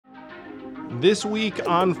This week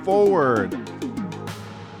on Forward.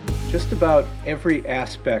 Just about every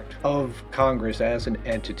aspect of Congress as an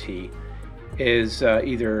entity is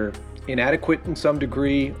either inadequate in some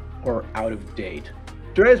degree or out of date.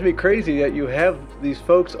 It drives me crazy that you have these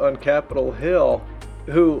folks on Capitol Hill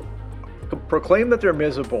who proclaim that they're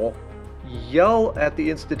miserable, yell at the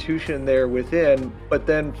institution they're within, but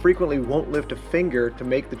then frequently won't lift a finger to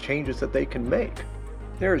make the changes that they can make.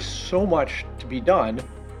 There is so much to be done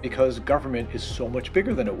because government is so much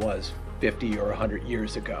bigger than it was 50 or 100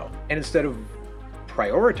 years ago. And instead of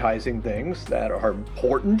prioritizing things that are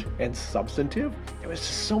important and substantive, there was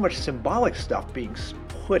just so much symbolic stuff being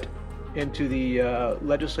put into the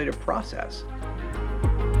legislative process.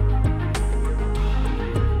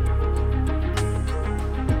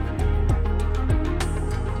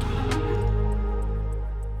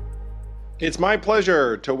 It's my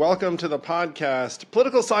pleasure to welcome to the podcast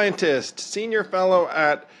political scientist, senior fellow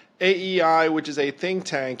at AEI, which is a think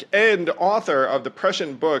tank, and author of the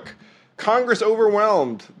prescient book, Congress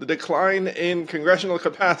Overwhelmed, The Decline in Congressional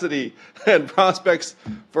Capacity and Prospects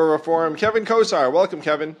for Reform, Kevin Kosar. Welcome,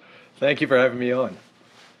 Kevin. Thank you for having me on.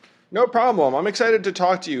 No problem. I'm excited to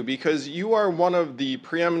talk to you because you are one of the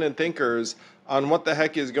preeminent thinkers on what the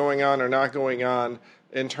heck is going on or not going on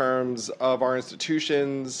in terms of our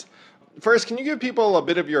institutions. First, can you give people a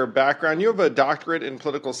bit of your background? You have a doctorate in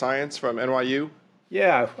political science from NYU.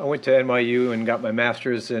 Yeah, I went to NYU and got my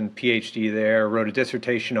master's and PhD there, wrote a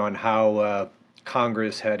dissertation on how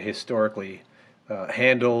Congress had historically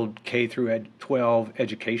handled K through 12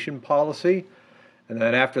 education policy. And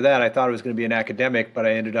then after that, I thought I was going to be an academic, but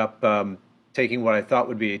I ended up taking what I thought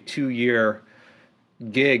would be a 2-year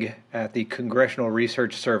gig at the Congressional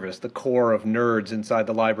Research Service, the core of nerds inside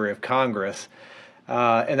the Library of Congress.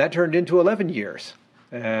 And that turned into 11 years.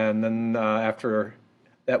 And then after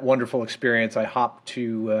that wonderful experience, I hopped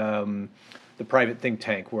to the private think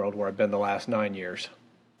tank world where I've been the last 9 years.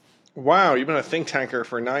 Wow, you've been a think tanker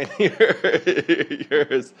for 9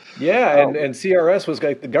 years. Yeah, and CRS was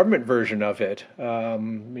like the government version of it. I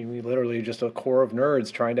mean, we literally just a core of nerds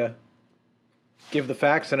trying to give the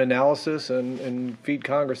facts and analysis and feed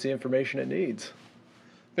Congress the information it needs.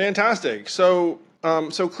 Fantastic. So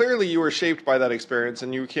clearly you were shaped by that experience,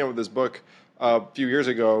 and you came up with this book a few years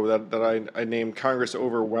ago that I named Congress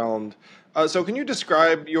Overwhelmed. So can you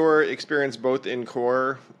describe your experience both in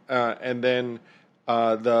core and then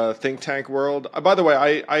the think tank world? By the way,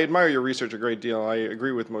 I admire your research a great deal. I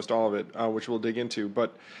agree with most all of it, which we'll dig into.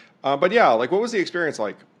 But yeah, like what was the experience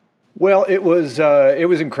like? Well, it was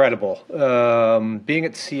incredible. Being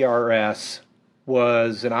at CRS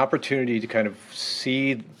was an opportunity to kind of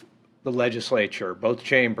see the legislature, both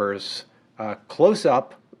chambers, close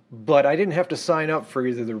up, but I didn't have to sign up for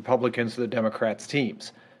either the Republicans or the Democrats'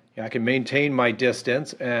 teams. I can maintain my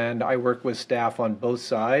distance, and I work with staff on both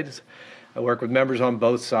sides. I work with members on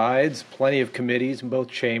both sides, plenty of committees in both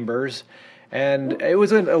chambers, and it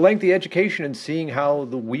was a lengthy education in seeing how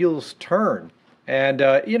the wheels turn. And,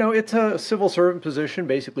 it's a civil servant position,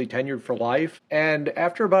 basically tenured for life. And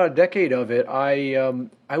after about a decade of it,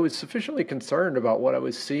 I was sufficiently concerned about what I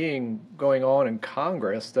was seeing going on in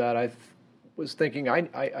Congress that I was thinking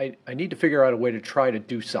I need to figure out a way to try to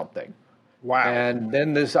do something. Wow. And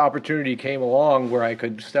then this opportunity came along where I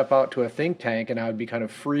could step out to a think tank and I would be kind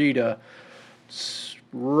of free to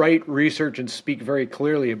write research and speak very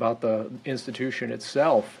clearly about the institution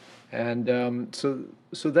itself. And so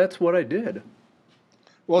that's what I did.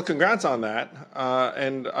 Well, congrats on that.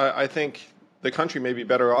 And I think the country may be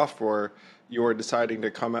better off for your deciding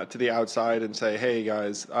to come out to the outside and say, hey,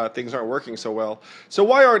 guys, things aren't working so well. So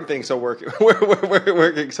why aren't things working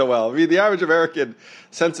so well? I mean, the average American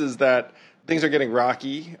senses that things are getting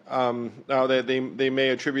rocky. Now, they may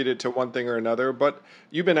attribute it to one thing or another, but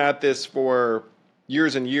you've been at this for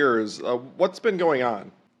years and years. What's been going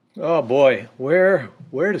on? Oh, boy, where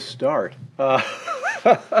to start?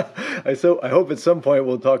 I hope at some point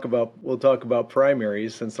we'll talk about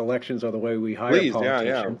primaries, since elections are the way we hire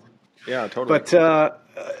politicians. Yeah, totally. But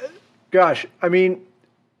gosh, I mean,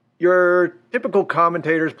 your typical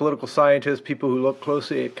commentators, political scientists, people who look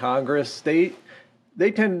closely at Congress, they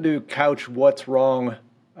tend to couch what's wrong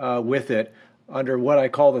with it under what I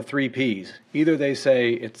call the 3 Ps. Either they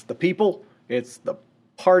say it's the people, it's the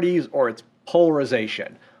parties, or it's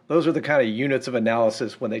polarization. Those are the kind of units of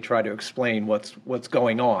analysis when they try to explain what's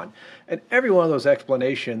going on. And every one of those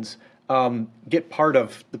explanations get part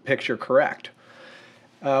of the picture correct.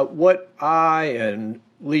 What I and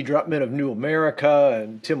Lee Drutman of New America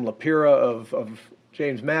and Tim LaPira of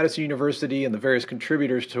James Madison University and the various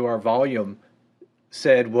contributors to our volume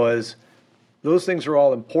said was, those things are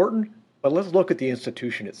all important, but let's look at the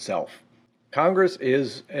institution itself. Congress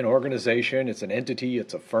is an organization, it's an entity,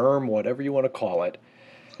 it's a firm, whatever you want to call it.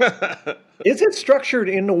 Is it structured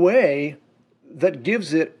in a way that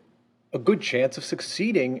gives it a good chance of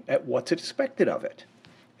succeeding at what's expected of it?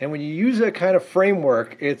 And when you use that kind of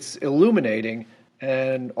framework, it's illuminating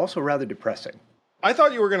and also rather depressing. I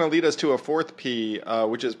thought you were going to lead us to a fourth P,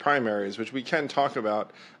 which is primaries, which we can talk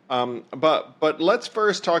about. But let's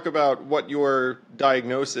first talk about what your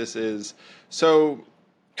diagnosis is. So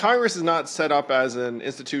Congress is not set up as an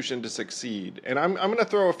institution to succeed, and I'm going to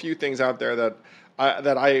throw a few things out there that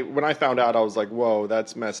I when I found out I was like, whoa,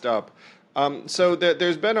 that's messed up. So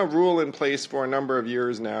there's been a rule in place for a number of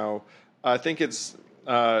years now. I think it's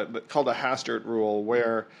called a Hastert rule,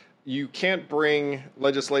 where you can't bring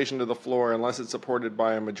legislation to the floor unless it's supported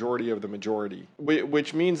by a majority of the majority,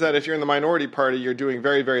 which means that if you're in the minority party, you're doing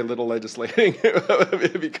very, very little legislating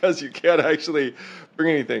because you can't actually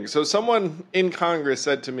bring anything. So someone in Congress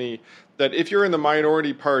said to me that if you're in the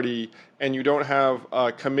minority party and you don't have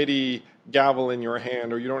a committee gavel in your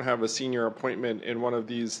hand, or you don't have a senior appointment in one of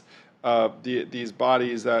these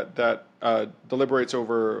bodies that deliberates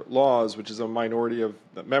over laws, which is a minority of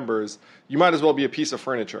the members, you might as well be a piece of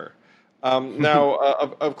furniture. Now,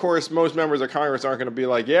 of course, most members of Congress aren't going to be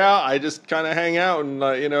like, yeah, I just kind of hang out and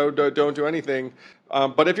don't do anything.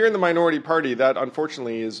 But if you're in the minority party, that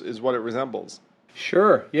unfortunately is what it resembles.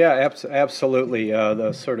 Sure. Yeah, absolutely.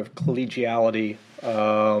 The sort of collegiality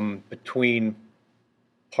between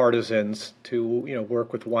partisans to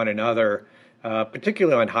work with one another.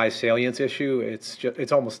 Particularly on high salience issue,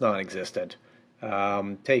 it's almost non-existent.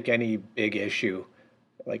 Take any big issue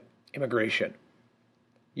like immigration.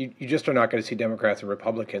 You just are not going to see Democrats and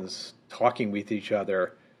Republicans talking with each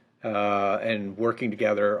other and working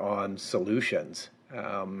together on solutions.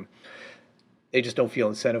 They just don't feel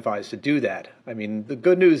incentivized to do that. I mean, the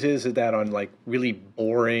good news is that on like really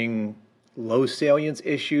boring, low salience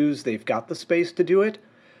issues, they've got the space to do it.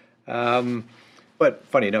 But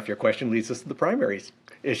funny enough, your question leads us to the primaries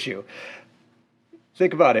issue.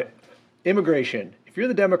 Think about it. Immigration. If you're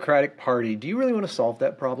the Democratic Party, do you really want to solve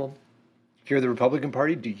that problem? If you're the Republican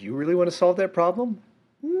Party, do you really want to solve that problem?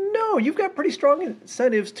 No, you've got pretty strong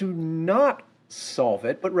incentives to not solve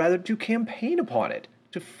it, but rather to campaign upon it,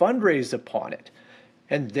 to fundraise upon it.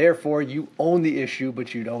 And therefore, you own the issue,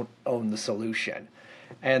 but you don't own the solution.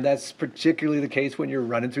 And that's particularly the case when you're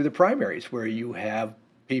running through the primaries, where you have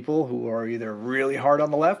people who are either really hard on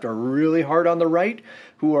the left or really hard on the right,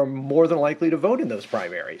 who are more than likely to vote in those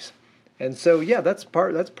primaries. And so, yeah, that's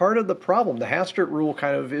part of the problem. The Hastert rule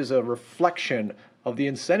kind of is a reflection of the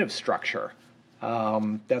incentive structure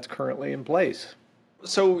that's currently in place.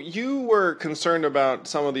 So you were concerned about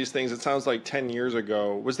some of these things, it sounds like 10 years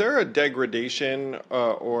ago. Was there a degradation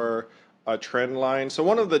or a trend line? So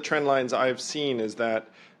one of the trend lines I've seen is that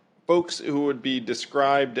folks who would be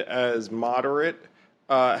described as moderate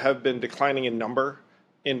have been declining in number,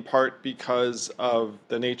 in part because of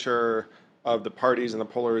the nature of the parties and the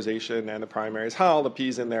polarization and the primaries. All the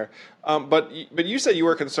P's in there. But you said you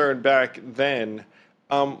were concerned back then.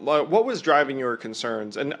 What was driving your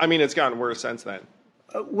concerns? And I mean, it's gotten worse since then.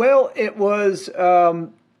 Well, it was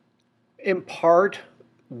in part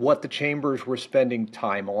what the chambers were spending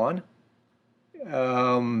time on.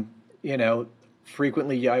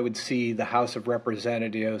 Frequently I would see the House of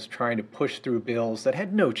Representatives trying to push through bills that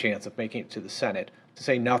had no chance of making it to the Senate, to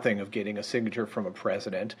say nothing of getting a signature from a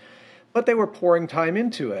president. But they were pouring time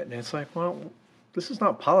into it. And it's like, well, this is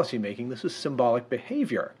not policymaking. This is symbolic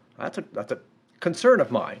behavior. That's a concern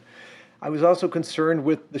of mine. I was also concerned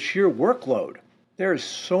with the sheer workload. There is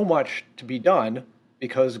so much to be done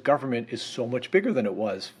because government is so much bigger than it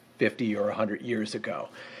was 50 or 100 years ago.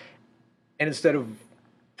 And instead of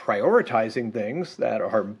prioritizing things that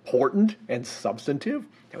are important and substantive,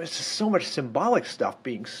 there was just so much symbolic stuff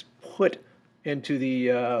being put into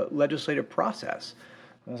the legislative process.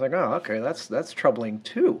 I was like, oh, okay, that's troubling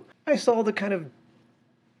too. I saw the kind of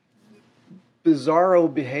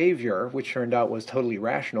bizarro behavior, which turned out was totally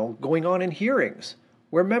rational, going on in hearings,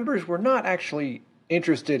 where members were not actually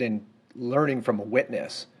interested in learning from a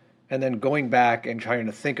witness and then going back and trying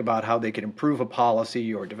to think about how they could improve a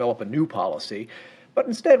policy or develop a new policy, but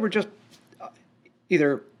instead we're just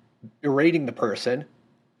either berating the person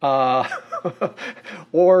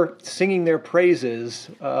or singing their praises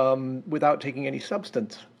without taking any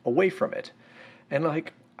substance away from it. And I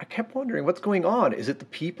kept wondering, what's going on? Is it the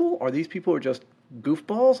people? Are these people just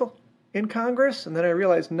goofballs in Congress? And then I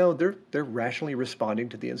realized, no, they're rationally responding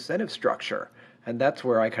to the incentive structure. And that's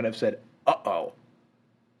where I kind of said, uh-oh.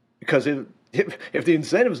 Because if the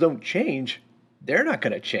incentives don't change, they're not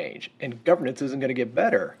going to change, and governance isn't going to get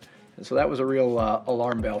better. And so that was a real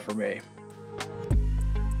alarm bell for me.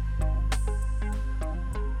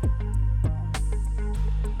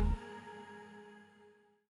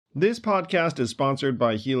 This podcast is sponsored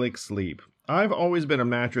by Helix Sleep. I've always been a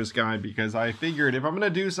mattress guy because I figured if I'm going to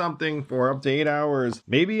do something for up to 8 hours,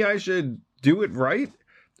 maybe I should do it right.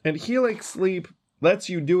 And Helix Sleep lets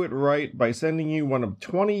you do it right by sending you one of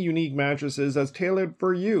 20 unique mattresses that's tailored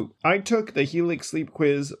for you. I took the Helix Sleep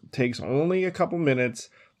quiz, takes only a couple minutes,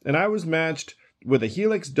 and I was matched with a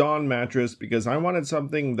Helix Dawn mattress because I wanted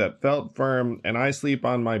something that felt firm and I sleep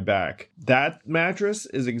on my back. That mattress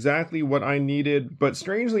is exactly what I needed, but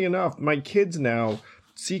strangely enough, my kids now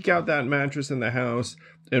seek out that mattress in the house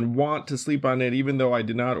and want to sleep on it even though I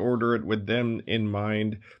did not order it with them in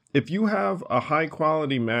mind. If you have a high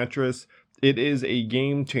quality mattress, it is a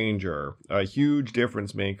game changer, a huge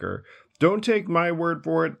difference maker. Don't take my word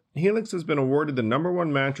for it. Helix has been awarded the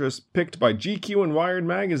 #1 mattress picked by GQ and Wired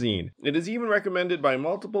magazine. It is even recommended by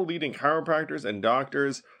multiple leading chiropractors and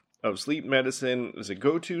doctors of sleep medicine as a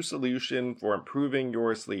go-to solution for improving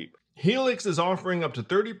your sleep. Helix is offering up to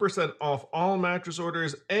 30% off all mattress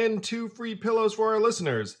orders and 2 free pillows for our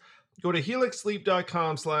listeners. Go to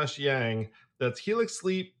helixsleep.com/yang. That's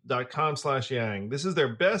helixsleep.com/yang. This is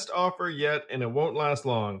their best offer yet, and it won't last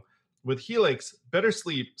long. With Helix, better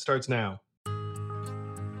sleep starts now.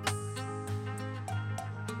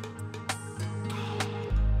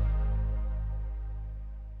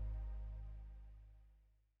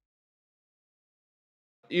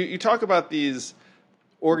 You talk about these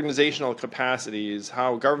organizational capacities,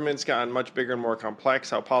 how government's gotten much bigger and more complex,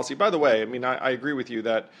 how policy, by the way, I mean, I agree with you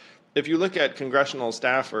that if you look at congressional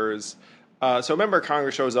staffers, so a member of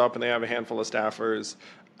Congress shows up and they have a handful of staffers.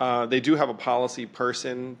 They do have a policy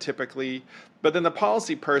person typically, but then the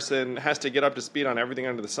policy person has to get up to speed on everything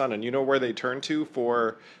under the sun. And you know where they turn to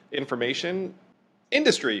for information?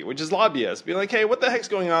 Industry, which is lobbyists. Be like, hey, what the heck's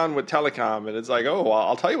going on with telecom? And it's like, oh, well,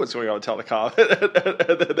 I'll tell you what's going on with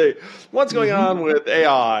telecom. What's going on with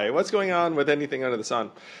AI? What's going on with anything under the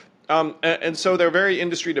sun? And so they're very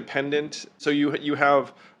industry dependent. So you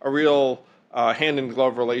have a real hand in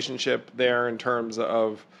glove relationship there in terms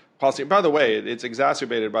of policy. By the way, it's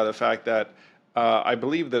exacerbated by the fact that I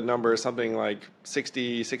believe the number is something like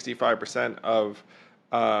 65% of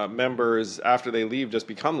members after they leave just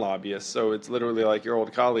become lobbyists. So it's literally like your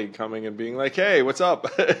old colleague coming and being like, hey, what's up?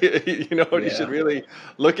 What you should really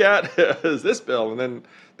look at is this bill. And then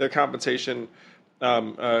their compensation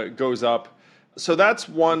goes up. So that's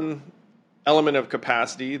one element of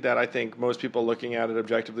capacity that I think most people looking at it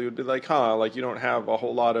objectively would be like, like you don't have a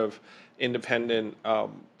whole lot of independent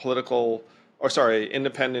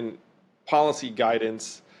independent policy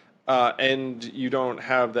guidance, and you don't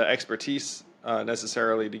have the expertise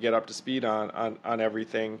necessarily to get up to speed on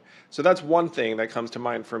everything. So that's one thing that comes to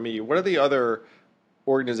mind for me. What are the other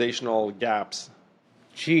organizational gaps?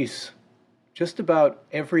 Geez, just about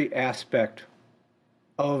every aspect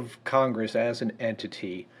of Congress as an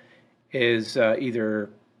entity is either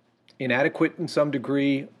inadequate in some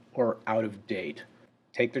degree or out of date.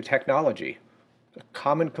 Take their technology. A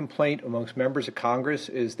common complaint amongst members of Congress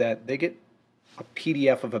is that they get a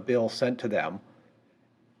PDF of a bill sent to them,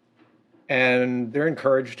 and they're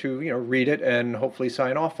encouraged to, read it and hopefully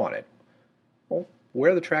sign off on it. Well,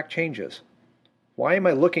 where are the track changes? Why am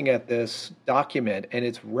I looking at this document and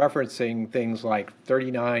it's referencing things like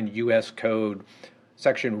 39 U.S. Code,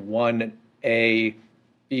 Section 1A,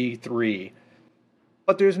 B3,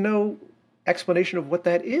 but there's no explanation of what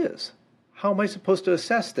that is? How am I supposed to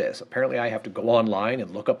assess this? Apparently I have to go online and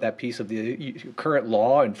look up that piece of the current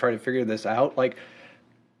law and try to figure this out. Like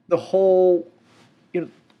the whole,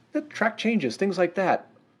 the track changes, things like that.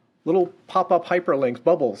 Little pop-up hyperlinks,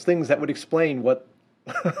 bubbles, things that would explain what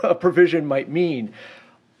a provision might mean.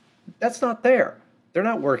 That's not there. They're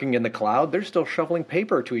not working in the cloud. They're still shoveling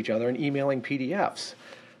paper to each other and emailing PDFs.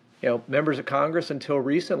 Members of Congress until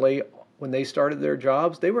recently, when they started their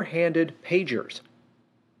jobs, they were handed pagers,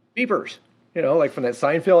 beepers. Like from that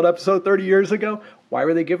Seinfeld episode 30 years ago. Why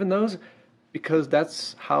were they given those? Because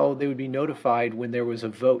that's how they would be notified when there was a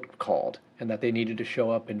vote called and that they needed to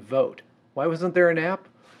show up and vote. Why wasn't there an app?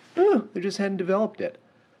 They just hadn't developed it.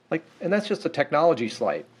 And that's just a technology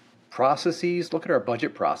slight. Processes, look at our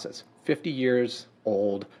budget process. 50 years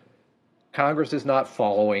old. Congress is not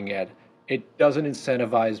following it. It doesn't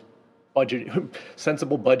incentivize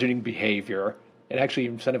sensible budgeting behavior. It actually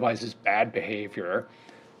incentivizes bad behavior.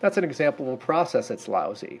 That's an example of a process that's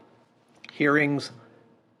lousy. Hearings,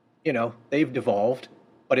 they've devolved,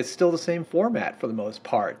 but it's still the same format for the most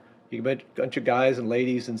part. You get a bunch of guys and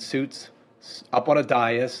ladies in suits up on a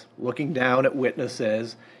dais, looking down at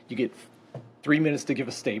witnesses. You get 3 minutes to give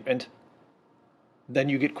a statement. Then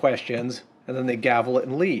you get questions. and then they gavel it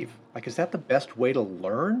and leave. Like, is that the best way to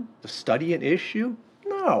learn, to study an issue?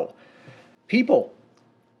 No. People.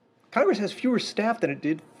 Congress has fewer staff than it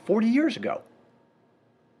did 40 years ago.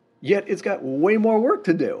 Yet it's got way more work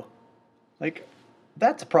to do. Like,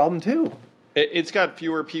 that's a problem too. It's got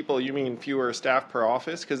fewer people. You mean fewer staff per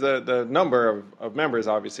office? Because the number of members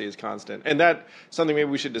obviously is constant. And that's something maybe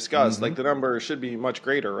we should discuss. Like, the number should be much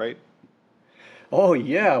greater, right? Oh,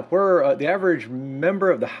 yeah. We're the average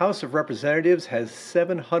member of the House of Representatives has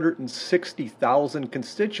 760,000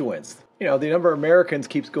 constituents. You know, the number of Americans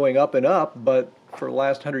keeps going up and up, but for the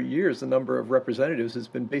last 100 years, the number of representatives has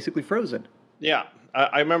been basically frozen. Yeah.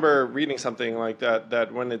 I remember reading something like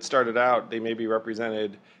that when it started out, they maybe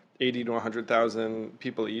represented 80 to 100,000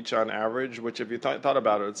 people each on average, which if you thought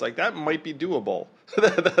about it, it's like that might be doable.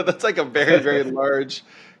 That's like a very, very large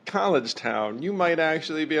college town. You might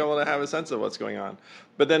actually be able to have a sense of what's going on.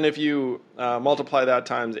 But then if you multiply that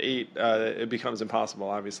times 8, it becomes impossible,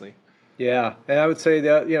 obviously. Yeah, and I would say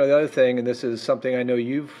that, you know, the other thing, and this is something I know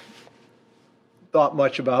you've thought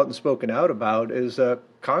much about and spoken out about, is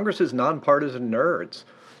Congress is nonpartisan nerds.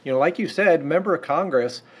 You know, like you said, member of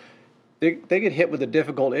Congress, they get hit with a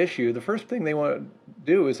difficult issue. The first thing they want to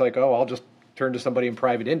do is like, oh, I'll just turn to somebody in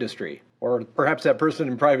private industry. Or perhaps that person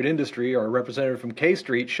in private industry or a representative from K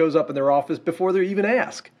Street shows up in their office before they're even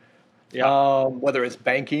asked. Yeah. Whether it's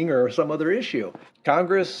banking or some other issue.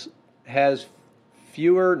 Congress has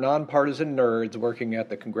fewer nonpartisan nerds working at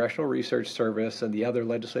the Congressional Research Service and the other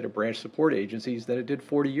legislative branch support agencies than it did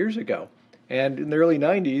 40 years ago. And in the early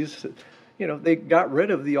 90s, you know, they got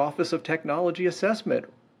rid of the Office of Technology Assessment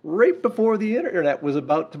right before the internet was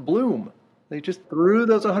about to bloom. They just threw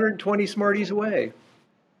those 120 smarties away.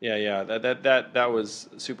 Yeah, that was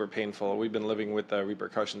super painful. We've been living with the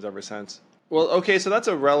repercussions ever since. Well, okay, so that's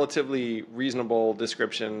a relatively reasonable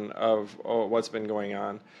description of what's been going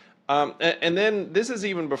on. And then this is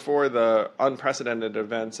even before the unprecedented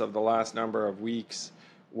events of the last number of weeks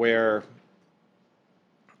where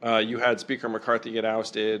you had Speaker McCarthy get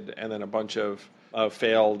ousted and then a bunch of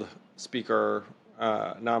failed speaker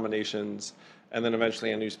nominations, and then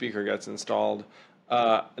eventually a new speaker gets installed.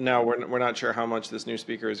 Now, we're not sure how much this new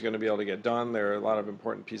speaker is going to be able to get done. There are a lot of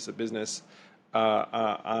important pieces of business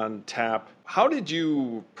on tap. How did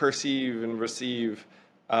you perceive and receive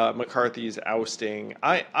McCarthy's ousting?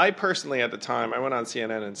 I personally, at the time, I went on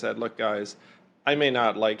CNN and said, look, guys, I may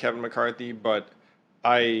not like Kevin McCarthy, but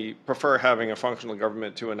I prefer having a functional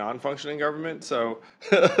government to a non-functioning government. So,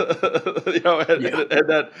 you know, and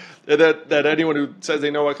that anyone who says they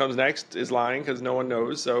know what comes next is lying because no one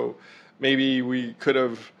knows. So maybe we could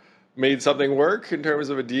have made something work in terms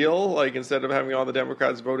of a deal. Like, instead of having all the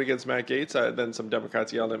Democrats vote against Matt Gaetz, then some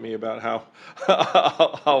Democrats yelled at me about how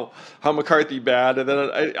McCarthy bad. And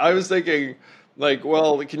then I was thinking, like,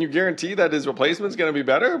 well, can you guarantee that his replacement's going to be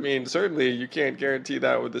better? I mean, certainly you can't guarantee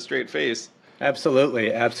that with a straight face.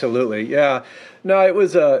 Absolutely. Yeah. No, it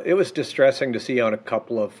was distressing to see on a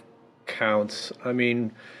couple of counts. I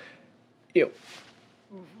mean, you know,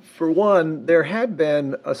 for one, there had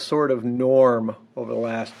been a sort of norm over the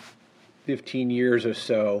last 15 years or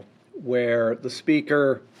so where the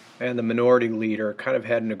speaker and the minority leader kind of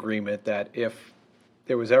had an agreement that if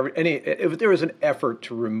there was an effort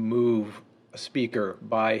to remove a speaker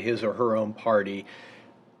by his or her own party,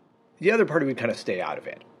 the other party would kind of stay out of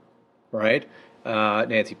it. Right?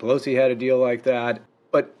 Nancy Pelosi had a deal like that.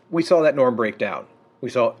 But we saw that norm break down. We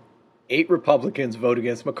saw 8 Republicans vote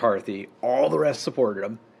against McCarthy. All the rest supported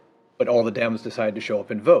him. But all the Dems decided to show up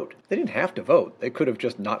and vote. They didn't have to vote. They could have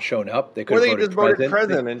just not shown up. They could have just voted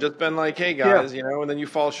president and just been like, hey, guys, you know, and then you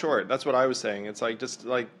fall short. That's what I was saying. It's like, just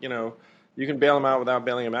like, you know, you can bail him out without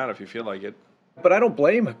bailing him out if you feel like it. But I don't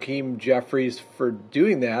blame Hakeem Jeffries for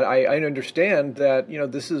doing that. I understand that, you know,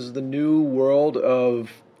 this is the new world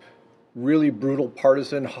of really brutal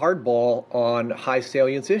partisan hardball on high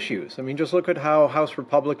salience issues. I mean, just look at how House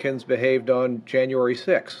Republicans behaved on January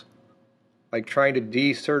 6th. Like trying to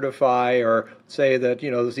decertify or say that,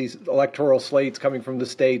 you know, these electoral slates coming from the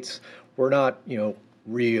states were not, you know,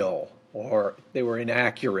 real or they were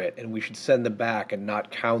inaccurate and we should send them back and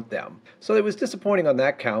not count them. So it was disappointing on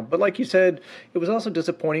that count. But like you said, it was also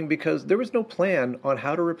disappointing because there was no plan on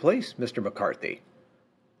how to replace Mr. McCarthy.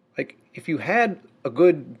 Like, if you had a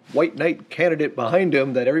good white knight candidate behind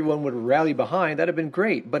him that everyone would rally behind, that'd have been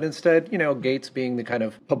great. But instead, you know, Gaetz being the kind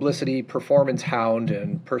of publicity performance hound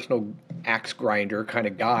and personal axe grinder kind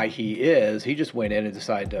of guy he is, he just went in and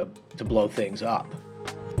decided to blow things up.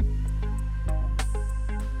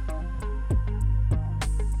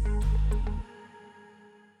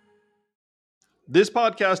 This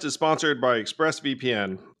podcast is sponsored by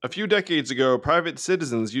ExpressVPN. A few decades ago, private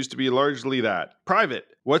citizens used to be largely that. Private.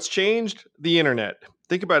 What's changed? The internet.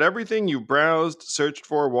 Think about everything you've browsed, searched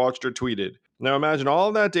for, watched, or tweeted. Now imagine all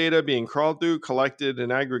of that data being crawled through, collected,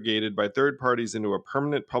 and aggregated by third parties into a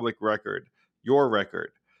permanent public record. Your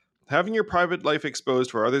record. Having your private life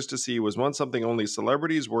exposed for others to see was once something only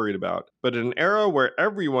celebrities worried about. But in an era where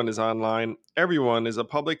everyone is online, everyone is a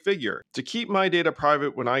public figure. To keep my data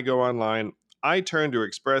private when I go online, I turn to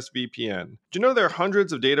ExpressVPN. Do you know there are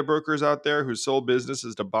hundreds of data brokers out there whose sole business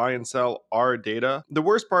is to buy and sell our data? The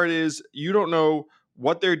worst part is you don't know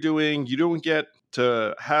what they're doing. You don't get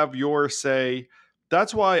to have your say.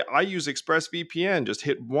 That's why I use ExpressVPN. Just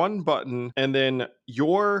hit one button and then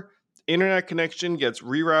your internet connection gets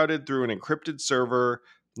rerouted through an encrypted server.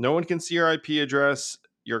 No one can see your IP address.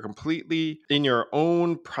 You're completely in your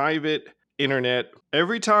own private internet.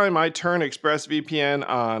 Every time I turn ExpressVPN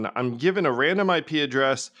on, I'm given a random IP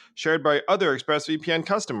address shared by other ExpressVPN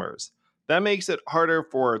customers. That makes it harder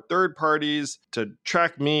for third parties to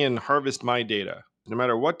track me and harvest my data. No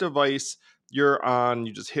matter what device you're on,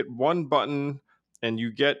 you just hit one button and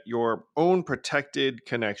you get your own protected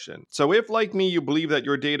connection. So if, like me, you believe that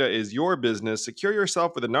your data is your business, secure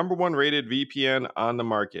yourself with the /1 rated VPN on the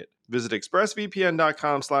market. Visit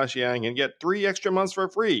expressvpn.com/yang and get 3 extra months for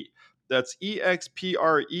free. That's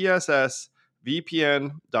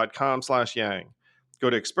expressvpn.com/yang. Go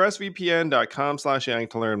to expressvpn.com/yang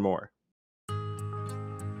to learn more.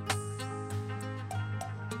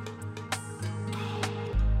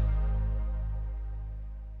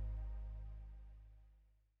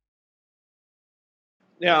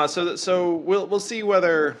 Yeah, so we'll see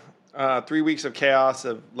whether 3 weeks of chaos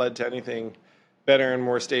have led to anything better and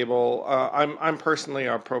more stable. I'm personally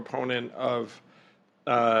a proponent of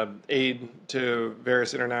aid to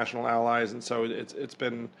various international allies, and so it's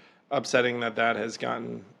been upsetting that has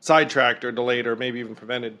gotten sidetracked or delayed or maybe even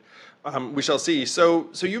prevented. We shall see. So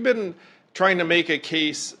you've been trying to make a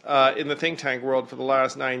case in the think tank world for the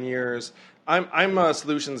last 9 years. I'm a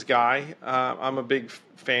solutions guy. I'm a big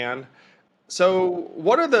fan. So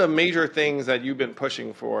what are the major things that you've been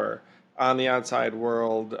pushing for on the outside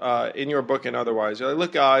world, in your book and otherwise? You're like,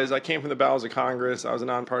 look, guys, I came from the bowels of Congress. I was a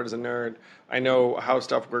nonpartisan nerd. I know how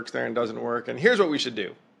stuff works there and doesn't work. And here's what we should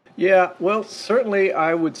do. Yeah, well, certainly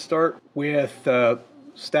I would start with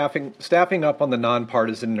staffing up on the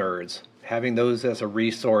nonpartisan nerds, having those as a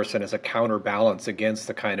resource and as a counterbalance against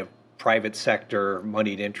the kind of private sector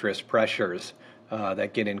moneyed interest pressures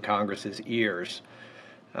that get in Congress's ears.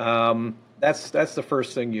 That's the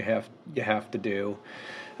first thing you have to do.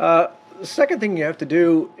 The second thing you have to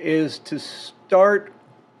do is to start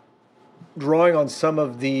drawing on some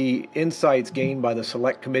of the insights gained by the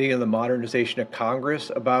Select Committee on the Modernization of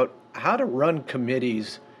Congress about how to run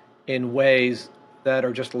committees in ways that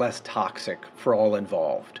are just less toxic for all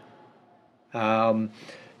involved. One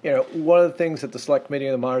of the things that the Select Committee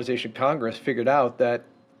on the Modernization of Congress figured out that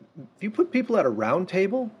if you put people at a round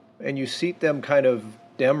table and you seat them kind of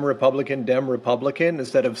Dem-Republican,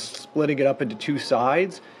 instead of splitting it up into two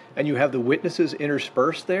sides, and you have the witnesses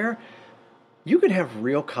interspersed there, you can have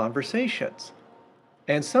real conversations.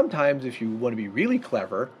 And sometimes, if you want to be really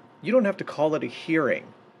clever, you don't have to call it a hearing.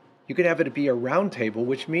 You can have it be a round table,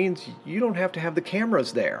 which means you don't have to have the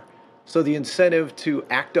cameras there. So the incentive to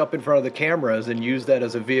act up in front of the cameras and use that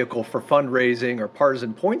as a vehicle for fundraising or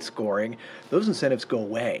partisan point scoring, those incentives go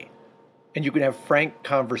away. And you can have frank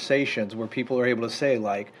conversations where people are able to say,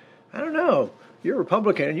 like, I don't know, you're a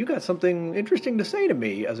Republican and you got something interesting to say to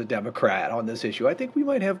me as a Democrat on this issue. I think we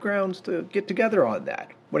might have grounds to get together on that.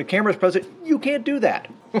 When a camera's present, you can't do that.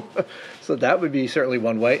 So that would be certainly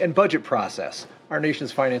one way. And budget process. Our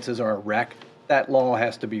nation's finances are a wreck. That law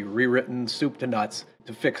has to be rewritten, soup to nuts,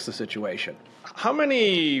 to fix the situation. How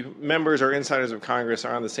many members or insiders of Congress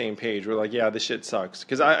are on the same page? We're like, yeah, this shit sucks.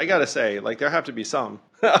 Because I got to say, like, there have to be some.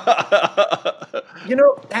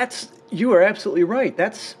 You are absolutely right.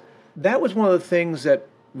 That was one of the things that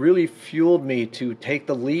really fueled me to take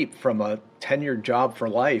the leap from a tenured job for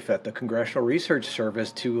life at the Congressional Research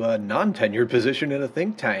Service to a non-tenured position in a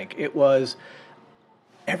think tank. It was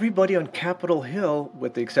everybody on Capitol Hill,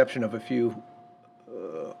 with the exception of a few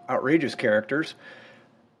outrageous characters,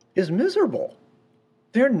 is miserable.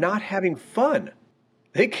 They're not having fun.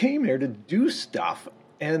 They came here to do stuff,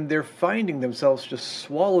 and they're finding themselves just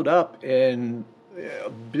swallowed up in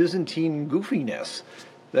Byzantine goofiness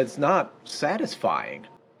that's not satisfying.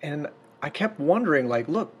 And I kept wondering, like,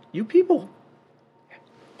 look, you people,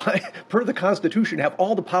 per the Constitution, have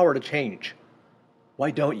all the power to change.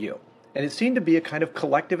 Why don't you? And it seemed to be a kind of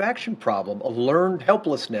collective action problem, a learned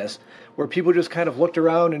helplessness, where people just kind of looked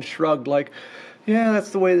around and shrugged like, yeah,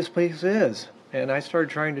 that's the way this place is. And I started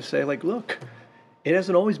trying to say, like, look, it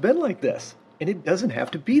hasn't always been like this. And it doesn't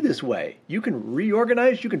have to be this way. You can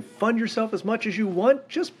reorganize, you can fund yourself as much as you want,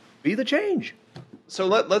 just be the change. So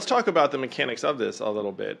let's talk about the mechanics of this a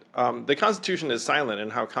little bit. The Constitution is silent in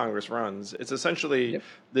how Congress runs. It's essentially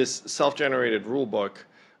this self-generated rule book.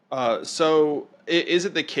 So is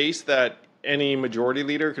it the case that any majority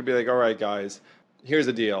leader could be like, all right, guys, here's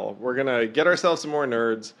the deal. We're going to get ourselves some more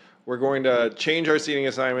nerds. We're going to change our seating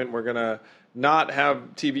assignment. We're going to not have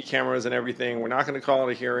TV cameras and everything. We're not going to call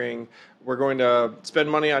it a hearing. We're going to spend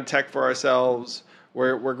money on tech for ourselves.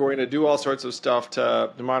 We're going to do all sorts of stuff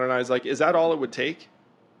to modernize. Like, is that all it would take?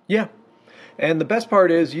 Yeah. And the best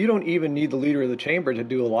part is you don't even need the leader of the chamber to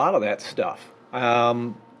do a lot of that stuff.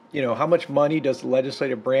 How much money does the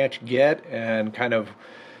legislative branch get, and kind of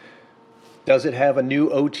does it have a new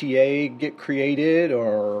OTA get created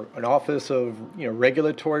or an office of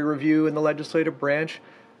regulatory review in the legislative branch?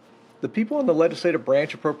 The people in the legislative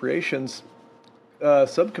branch appropriations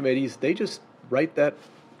subcommittees, they just write that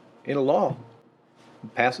in a law,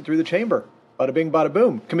 pass it through the chamber. Bada bing, bada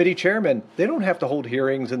boom. Committee chairmen, they don't have to hold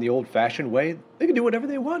hearings in the old-fashioned way. They can do whatever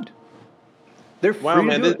they want. They're free wow,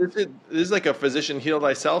 man, to do this is like a physician heal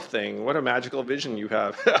thyself thing. What a magical vision you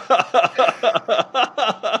have.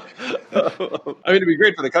 I mean, it'd be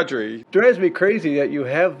great for the country. It drives me crazy that you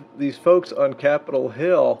have these folks on Capitol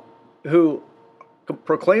Hill who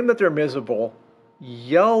proclaim that they're miserable,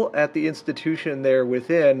 yell at the institution they're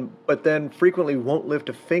within, but then frequently won't lift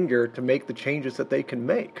a finger to make the changes that they can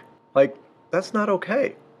make. Like, that's not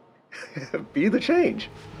okay. Be the change.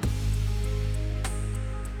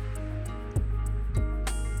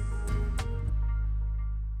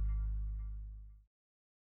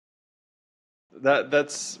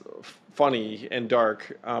 That's funny and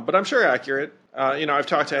dark, but I'm sure accurate. I've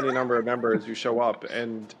talked to any number of members who show up,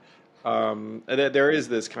 and there is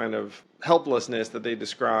this kind of helplessness that they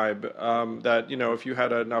describe, that, if you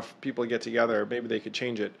had enough people get together, maybe they could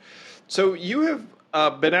change it. So you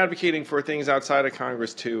have been advocating for things outside of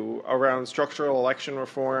Congress, too, around structural election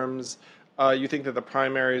reforms. You think that the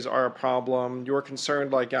primaries are a problem. You're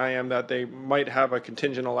concerned, like I am, that they might have a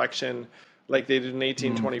contingent election like they did in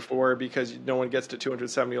 1824 because no one gets to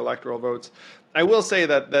 270 electoral votes. I will say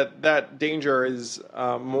that danger is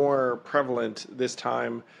more prevalent this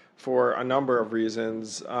time for a number of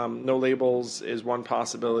reasons. No labels is one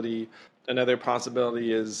possibility. Another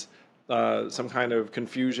possibility is some kind of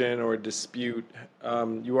confusion or dispute.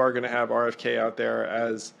 You are going to have RFK out there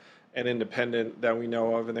as an independent that we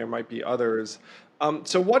know of, and there might be others.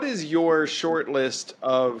 So what is your short list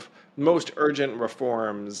of most urgent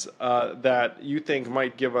reforms that you think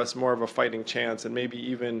might give us more of a fighting chance, and maybe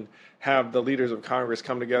even have the leaders of Congress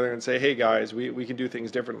come together and say, hey, guys, we can do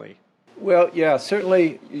things differently? Well, yeah,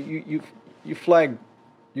 certainly you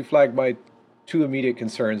flagged my two immediate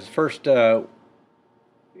concerns. First, the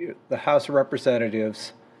House of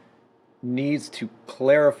Representatives needs to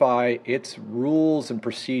clarify its rules and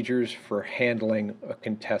procedures for handling a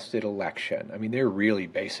contested election. I mean, they're really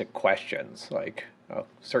basic questions, like a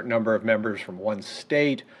certain number of members from one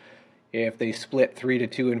state. If they split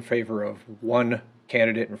 3-2 in favor of one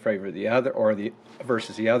candidate in favor of the other, or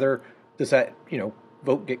versus the other, does that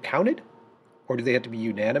vote get counted, or do they have to be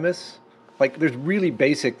unanimous? Like, there's really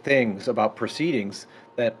basic things about proceedings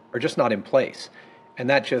that are just not in place, and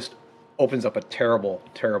that just opens up a terrible,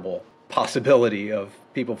 terrible possibility of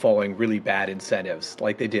people following really bad incentives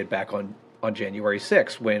like they did back on January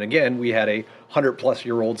 6th, when, again, we had a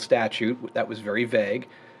 100-plus-year-old statute that was very vague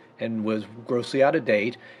and was grossly out of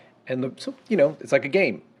date. And so it's like a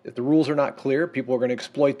game. If the rules are not clear, people are going to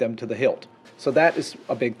exploit them to the hilt. So that is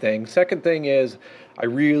a big thing. Second thing is, I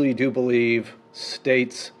really do believe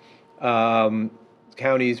states,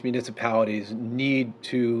 counties, municipalities need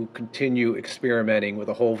to continue experimenting with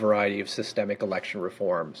a whole variety of systemic election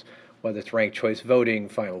reforms, whether it's ranked choice voting,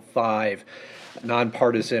 Final Five,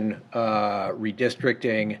 nonpartisan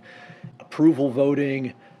redistricting, approval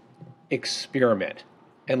voting. Experiment.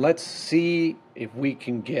 And let's see if we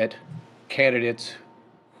can get candidates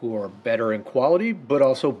who are better in quality, but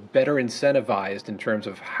also better incentivized in terms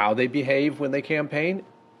of how they behave when they campaign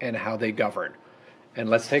and how they govern. And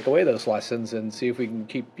let's take away those lessons and see if we can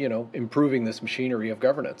keep, improving this machinery of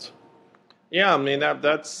governance. Yeah, I mean,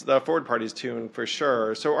 that's the Forward Party's tune for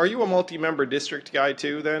sure. So are you a multi-member district guy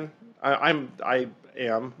too, then? I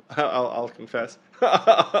am. I'll confess.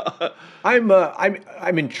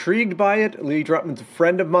 I'm intrigued by it. Lee Drutman's a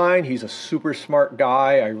friend of mine. He's a super smart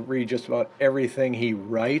guy. I read just about everything he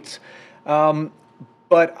writes.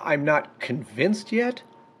 But I'm not convinced yet.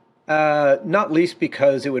 Not least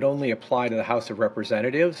because it would only apply to the House of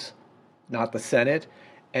Representatives. not the Senate.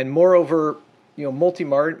 And moreover,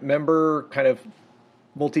 multi-member kind of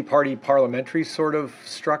multi-party parliamentary sort of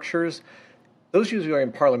structures, those usually are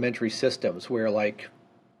in parliamentary systems where, like,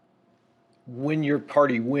 when your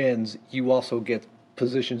party wins, you also get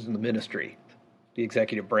positions in the ministry, the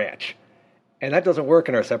executive branch. And that doesn't work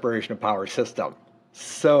in our separation of power system.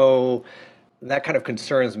 So that kind of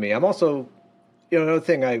concerns me. I'm also, another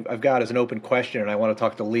thing I've got is an open question, and I want to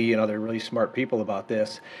talk to Lee and other really smart people about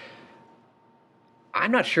this.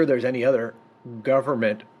 I'm not sure there's any other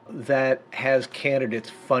government that has candidates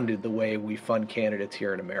funded the way we fund candidates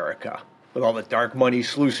here in America, with all the dark money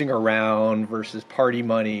sluicing around versus party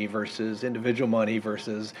money versus individual money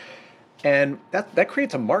and that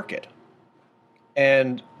creates a market.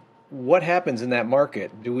 And what happens in that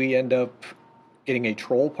market? Do we end up getting a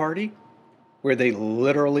troll party where they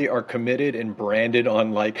literally are committed and branded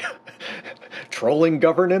on, like, trolling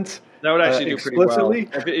governance? That would actually do pretty well.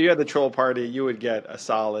 If you had the troll party, you would get a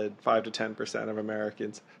solid 5 to 10% of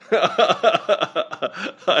Americans.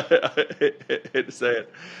 I hate to say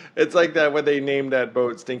it. It's like that when they named that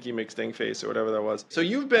boat Stinky McStinkface or whatever that was. So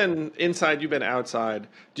you've been inside, you've been outside.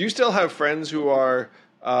 Do you still have friends who are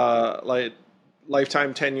like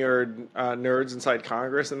lifetime tenured nerds inside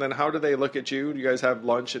Congress? And then how do they look at you? Do you guys have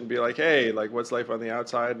lunch and be like, hey, like, what's life on the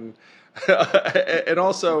outside? And and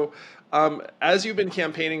also, as you've been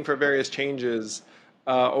campaigning for various changes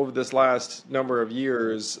over this last number of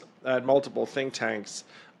years at multiple think tanks,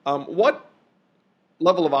 what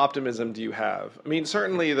level of optimism do you have? I mean,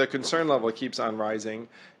 certainly the concern level keeps on rising.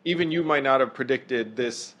 Even you might not have predicted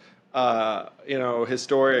this,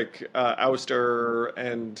 historic ouster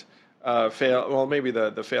and maybe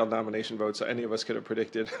the failed nomination votes any of us could have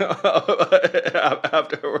predicted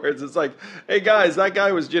afterwards. It's like, hey guys, that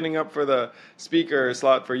guy was ginning up for the speaker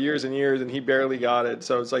slot for years and years and he barely got it.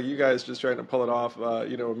 So it's like, you guys just trying to pull it off,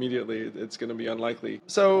 immediately. It's going to be unlikely.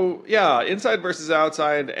 So yeah, inside versus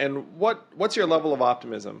outside. And what's your level of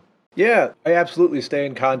optimism? Yeah, I absolutely stay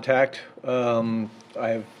in contact. I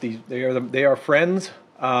have they are friends.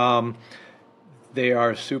 They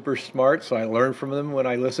are super smart, so I learn from them when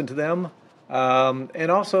I listen to them.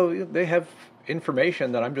 And also, they have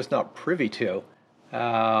information that I'm just not privy to.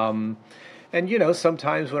 And,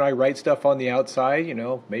 sometimes when I write stuff on the outside,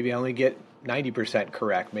 maybe I only get 90%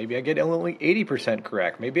 correct. Maybe I get only 80%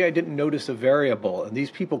 correct. Maybe I didn't notice a variable. And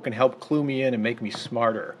these people can help clue me in and make me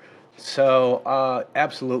smarter. So,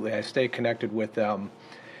 absolutely, I stay connected with them.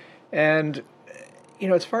 And,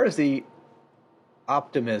 as far as the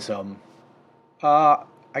optimism,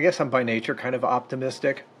 I guess I'm by nature kind of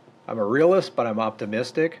optimistic. I'm a realist, but I'm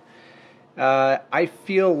optimistic. I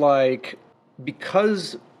feel like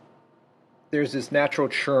because there's this natural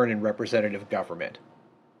churn in representative government.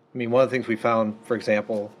 I mean, one of the things we found, for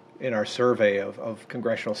example, in our survey of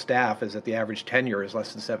congressional staff is that the average tenure is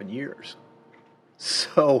less than 7 years.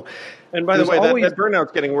 So, and by the way, that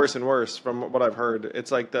burnout's getting worse and worse from what I've heard.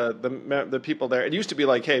 It's like the people there. It used to be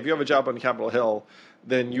like, hey, if you have a job on Capitol Hill,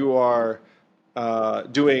 then you are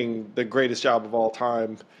doing the greatest job of all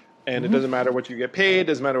time, and it doesn't matter what you get paid,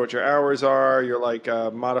 doesn't matter what your hours are. You're like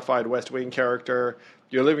a modified West Wing character.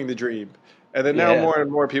 You're living the dream. And then now more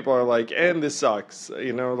and more people are like, and this sucks.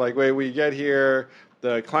 Like, wait, we get here,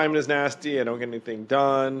 the climate is nasty, I don't get anything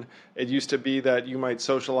done. It used to be that you might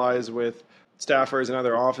socialize with staffers in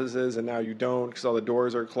other offices, and now you don't because all the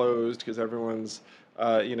doors are closed because everyone's,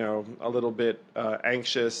 a little bit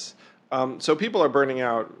anxious. So people are burning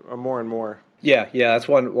out more and more. Yeah, that's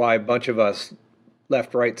why a bunch of us,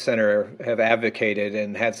 left, right, center, have advocated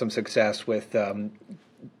and had some success with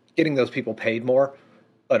getting those people paid more,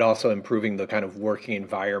 but also improving the kind of working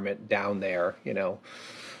environment down there,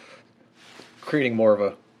 creating more of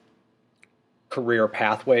a career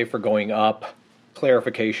pathway for going up,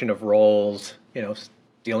 clarification of roles,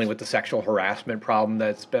 dealing with the sexual harassment problem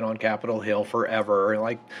that's been on Capitol Hill forever,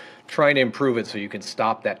 like trying to improve it so you can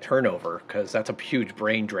stop that turnover, because that's a huge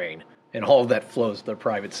brain drain. And all of that flows to the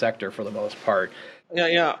private sector for the most part.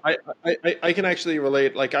 Yeah. I can actually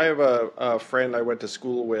relate. Like, I have a friend I went to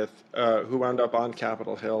school with who wound up on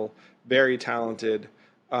Capitol Hill, very talented,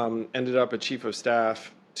 ended up a chief of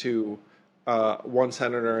staff to one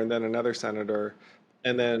senator and then another senator,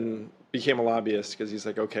 and then became a lobbyist because he's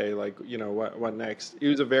like, okay, like, what next? He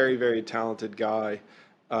was a very, very talented guy.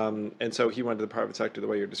 And so he went to the private sector the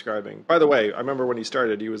way you're describing. By the way, I remember when he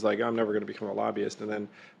started, he was like, I'm never going to become a lobbyist. And then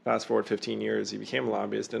fast forward 15 years, he became a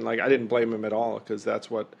lobbyist. And like, I didn't blame him at all because that's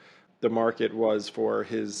what the market was for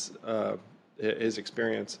his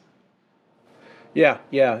experience. Yeah.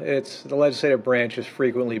 It's the legislative branch has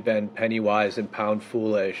frequently been penny wise and pound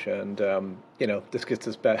foolish. And, this gets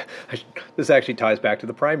us back. This actually ties back to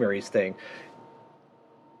the primaries thing.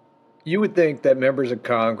 You would think that members of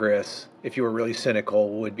Congress, if you were really cynical,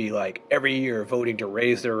 would be like every year voting to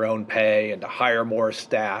raise their own pay and to hire more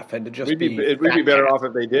staff and to just we'd be better off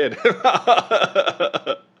if they did.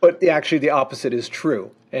 But actually, the opposite is true.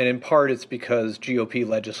 And in part, it's because GOP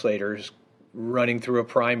legislators running through a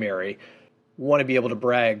primary want to be able to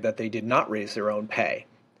brag that they did not raise their own pay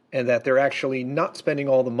and that they're actually not spending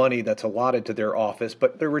all the money that's allotted to their office,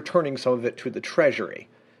 but they're returning some of it to the Treasury,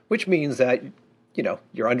 which means that,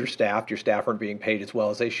 you're understaffed, your staff aren't being paid as well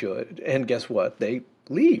as they should. And guess what? They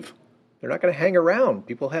leave. They're not going to hang around.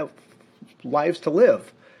 People have lives to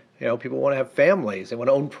live. People want to have families. They want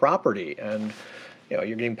to own property. And you're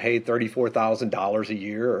getting paid $34,000 a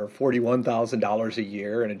year or $41,000 a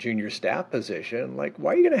year in a junior staff position. Like,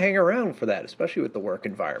 why are you going to hang around for that, especially with the work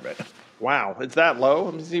environment? Wow, it's that low?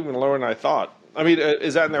 It's even lower than I thought. I mean,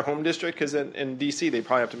 is that in their home district? Because in D.C., they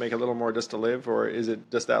probably have to make a little more just to live, or is it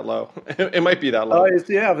just that low? It might be that low. It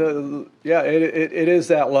is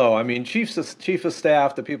that low. I mean, chief of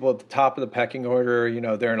staff, the people at the top of the pecking order,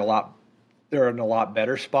 they're in a lot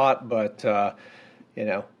better spot. But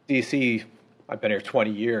D.C., I've been here 20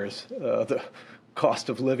 years. The cost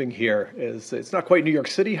of living here it's not quite New York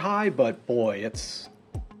City high, but boy, it's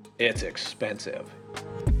expensive.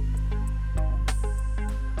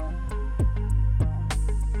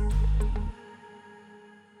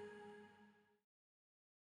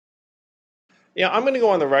 Yeah, I'm going to go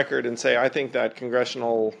on the record and say I think that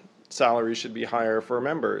congressional salaries should be higher for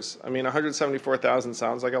members. I mean, 174,000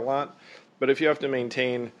 sounds like a lot, but if you have to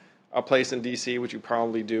maintain a place in D.C., which you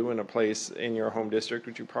probably do, and a place in your home district,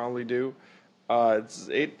 which you probably do,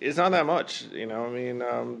 it's not that much.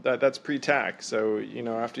 That's pre-tax. So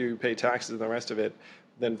after you pay taxes and the rest of it,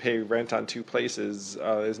 then pay rent on two places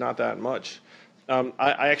is not that much.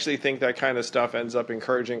 I actually think that kind of stuff ends up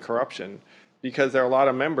encouraging corruption. Because there are a lot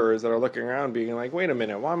of members that are looking around being like, wait a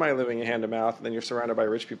minute, why am I living hand to mouth? And then you're surrounded by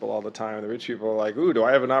rich people all the time. And the rich people are like, ooh, do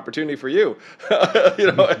I have an opportunity for you?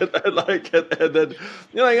 and then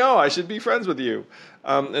you're like, oh, I should be friends with you.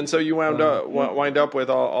 And so you wind up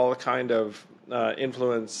with all kind of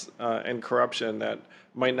influence and corruption that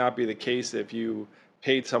might not be the case if you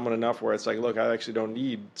paid someone enough where it's like, look, I actually don't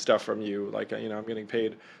need stuff from you. Like, I'm getting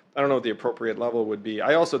paid. I don't know what the appropriate level would be.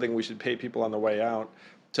 I also think we should pay people on the way out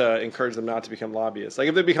to encourage them not to become lobbyists. Like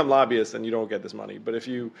if they become lobbyists, then you don't get this money. But if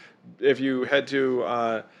you head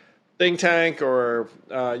to think tank or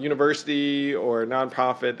university or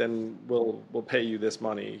nonprofit, then we'll pay you this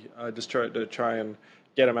money. Just try and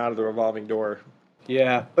get them out of the revolving door.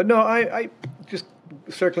 Yeah, but no, I just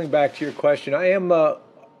circling back to your question. I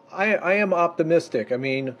am optimistic. I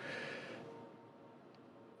mean,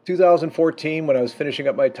 2014, when I was finishing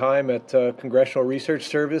up my time at Congressional Research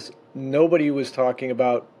Service, nobody was talking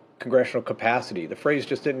about congressional capacity. The phrase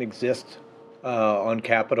just didn't exist on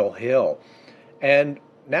Capitol Hill. And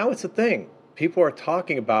now it's a thing. People are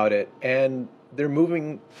talking about it, and they're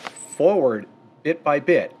moving forward bit by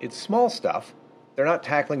bit. It's small stuff. They're not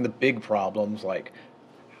tackling the big problems like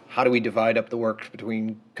how do we divide up the work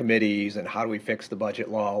between committees and how do we fix the budget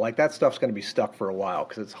law. Like that stuff's going to be stuck for a while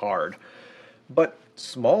because it's hard. But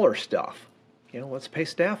smaller stuff, let's pay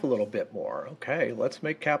staff a little bit more. Okay, let's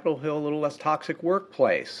make Capitol Hill a little less toxic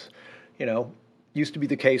workplace. Used to be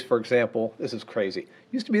the case, for example, this is crazy,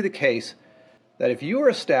 used to be the case that if you were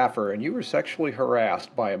a staffer and you were sexually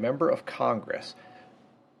harassed by a member of Congress,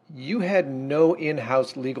 you had no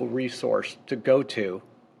in-house legal resource to go to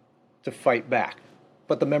fight back,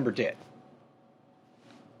 but the member did.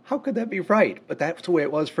 How could that be right? But that's the way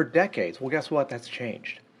it was for decades. Well, guess what? That's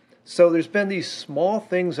changed. So there's been these small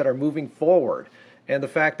things that are moving forward. And the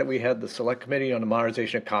fact that we had the Select Committee on the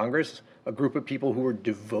Modernization of Congress, a group of people who were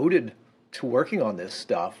devoted to working on this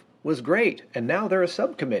stuff, was great. And now they're a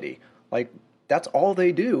subcommittee. Like, that's all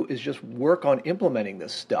they do is just work on implementing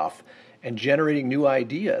this stuff and generating new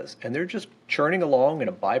ideas. And they're just churning along in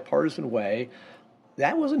a bipartisan way.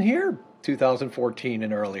 That wasn't here 2014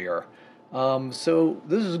 and earlier. So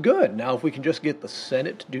this is good. Now, if we can just get the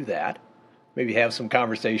Senate to do that, maybe have some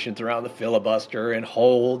conversations around the filibuster and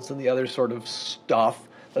holds and the other sort of stuff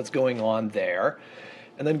that's going on there,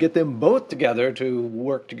 and then get them both together to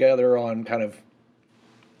work together on kind of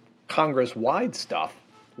Congress-wide stuff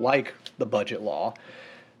like the budget law.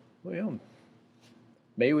 Well,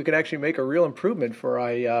 maybe we could actually make a real improvement before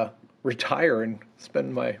I retire and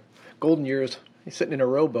spend my golden years sitting in a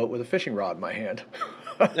rowboat with a fishing rod in my hand.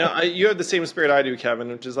 Now, you have the same spirit I do, Kevin,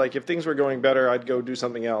 which is like if things were going better, I'd go do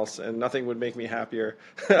something else, and nothing would make me happier.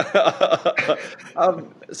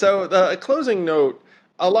 So the closing note,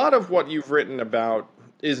 a lot of what you've written about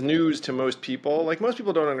is news to most people. Like most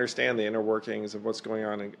people don't understand the inner workings of what's going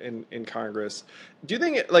on in Congress. Do you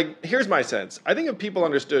think like here's my sense. I think if people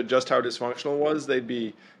understood just how dysfunctional it was, they'd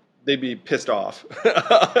be pissed off.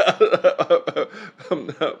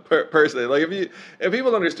 Personally, like if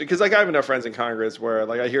people understood, because like I have enough friends in Congress where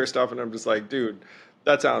like I hear stuff and I'm just like, dude,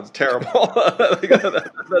 that sounds terrible. Like,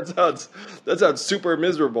 that sounds super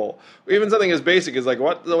miserable. Even something as basic as like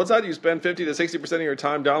what's that? You spend 50 to 60% of your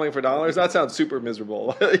time dialing for dollars. That sounds super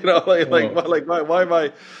miserable. Why am I,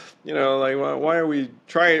 why are we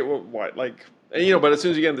trying? What like but as soon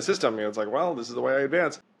as you get in the system, it's like, well, this is the way I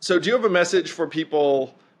advance. So do you have a message for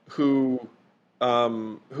people who are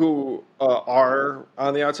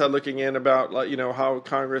on the outside looking in about how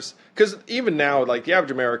Congress, because even now like the average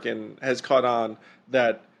American has caught on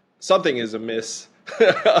that something is amiss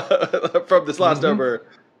from this last number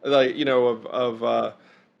of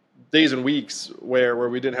days and weeks where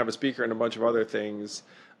we didn't have a speaker and a bunch of other things.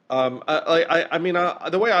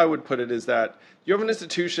 The way I would put it is that you have an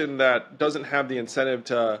institution that doesn't have the incentive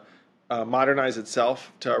to modernize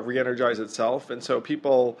itself, to re-energize itself. And so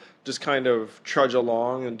people just kind of trudge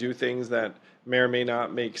along and do things that may or may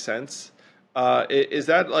not make sense. Is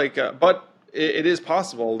that like, but it is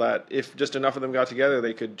possible that if just enough of them got together,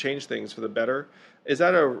 they could change things for the better. Is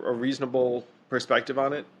that a reasonable perspective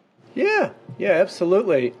on it? Yeah,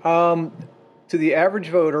 absolutely. To the average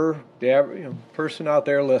voter, the average person out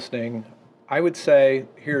there listening, I would say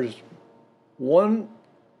here's one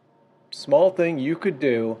small thing you could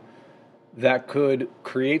do that could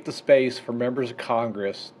create the space for members of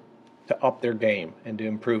Congress to up their game and to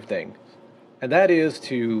improve things. And that is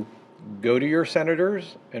to go to your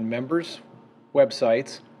senators and members'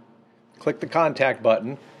 websites, click the contact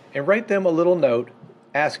button, and write them a little note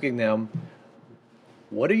asking them,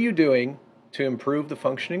 what are you doing to improve the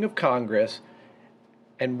functioning of Congress,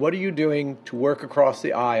 and what are you doing to work across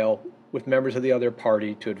the aisle with members of the other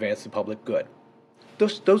party to advance the public good?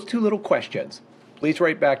 Those two little questions. Please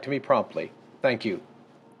write back to me promptly. Thank you.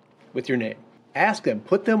 With your name. Ask them,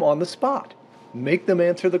 put them on the spot. Make them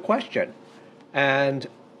answer the question. And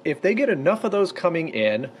if they get enough of those coming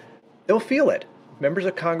in, they'll feel it. Members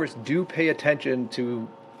of Congress do pay attention to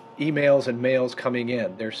emails and mails coming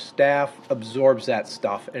in. Their staff absorbs that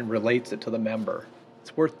stuff and relates it to the member.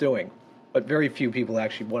 It's worth doing. But very few people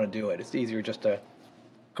actually want to do it. It's easier just to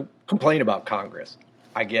complain about Congress.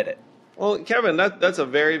 I get it. Well, Kevin, that's a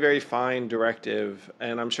very, very fine directive,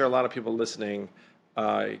 and I'm sure a lot of people listening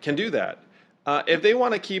can do that. If they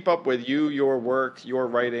want to keep up with you, your work, your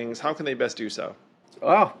writings, how can they best do so?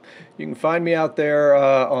 Oh, you can find me out there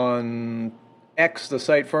on X, the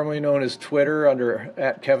site formerly known as Twitter, under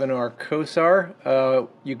 @KevinRKosar.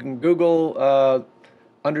 You can Google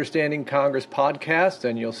Understanding Congress podcast,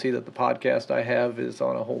 and you'll see that the podcast I have is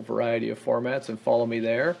on a whole variety of formats, and follow me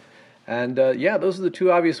there. And those are the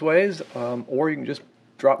two obvious ways. Or you can just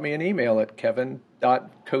drop me an email at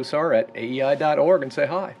kevin.kosar@aei.org and say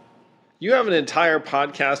hi. You have an entire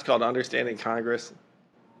podcast called Understanding Congress?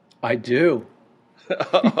 I do. Because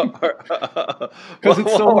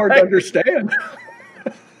it's so hard to understand.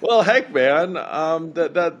 Well, heck, man,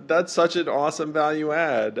 that's such an awesome value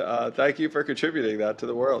add. Thank you for contributing that to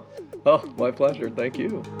the world. Oh, my pleasure. Thank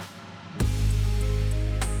you.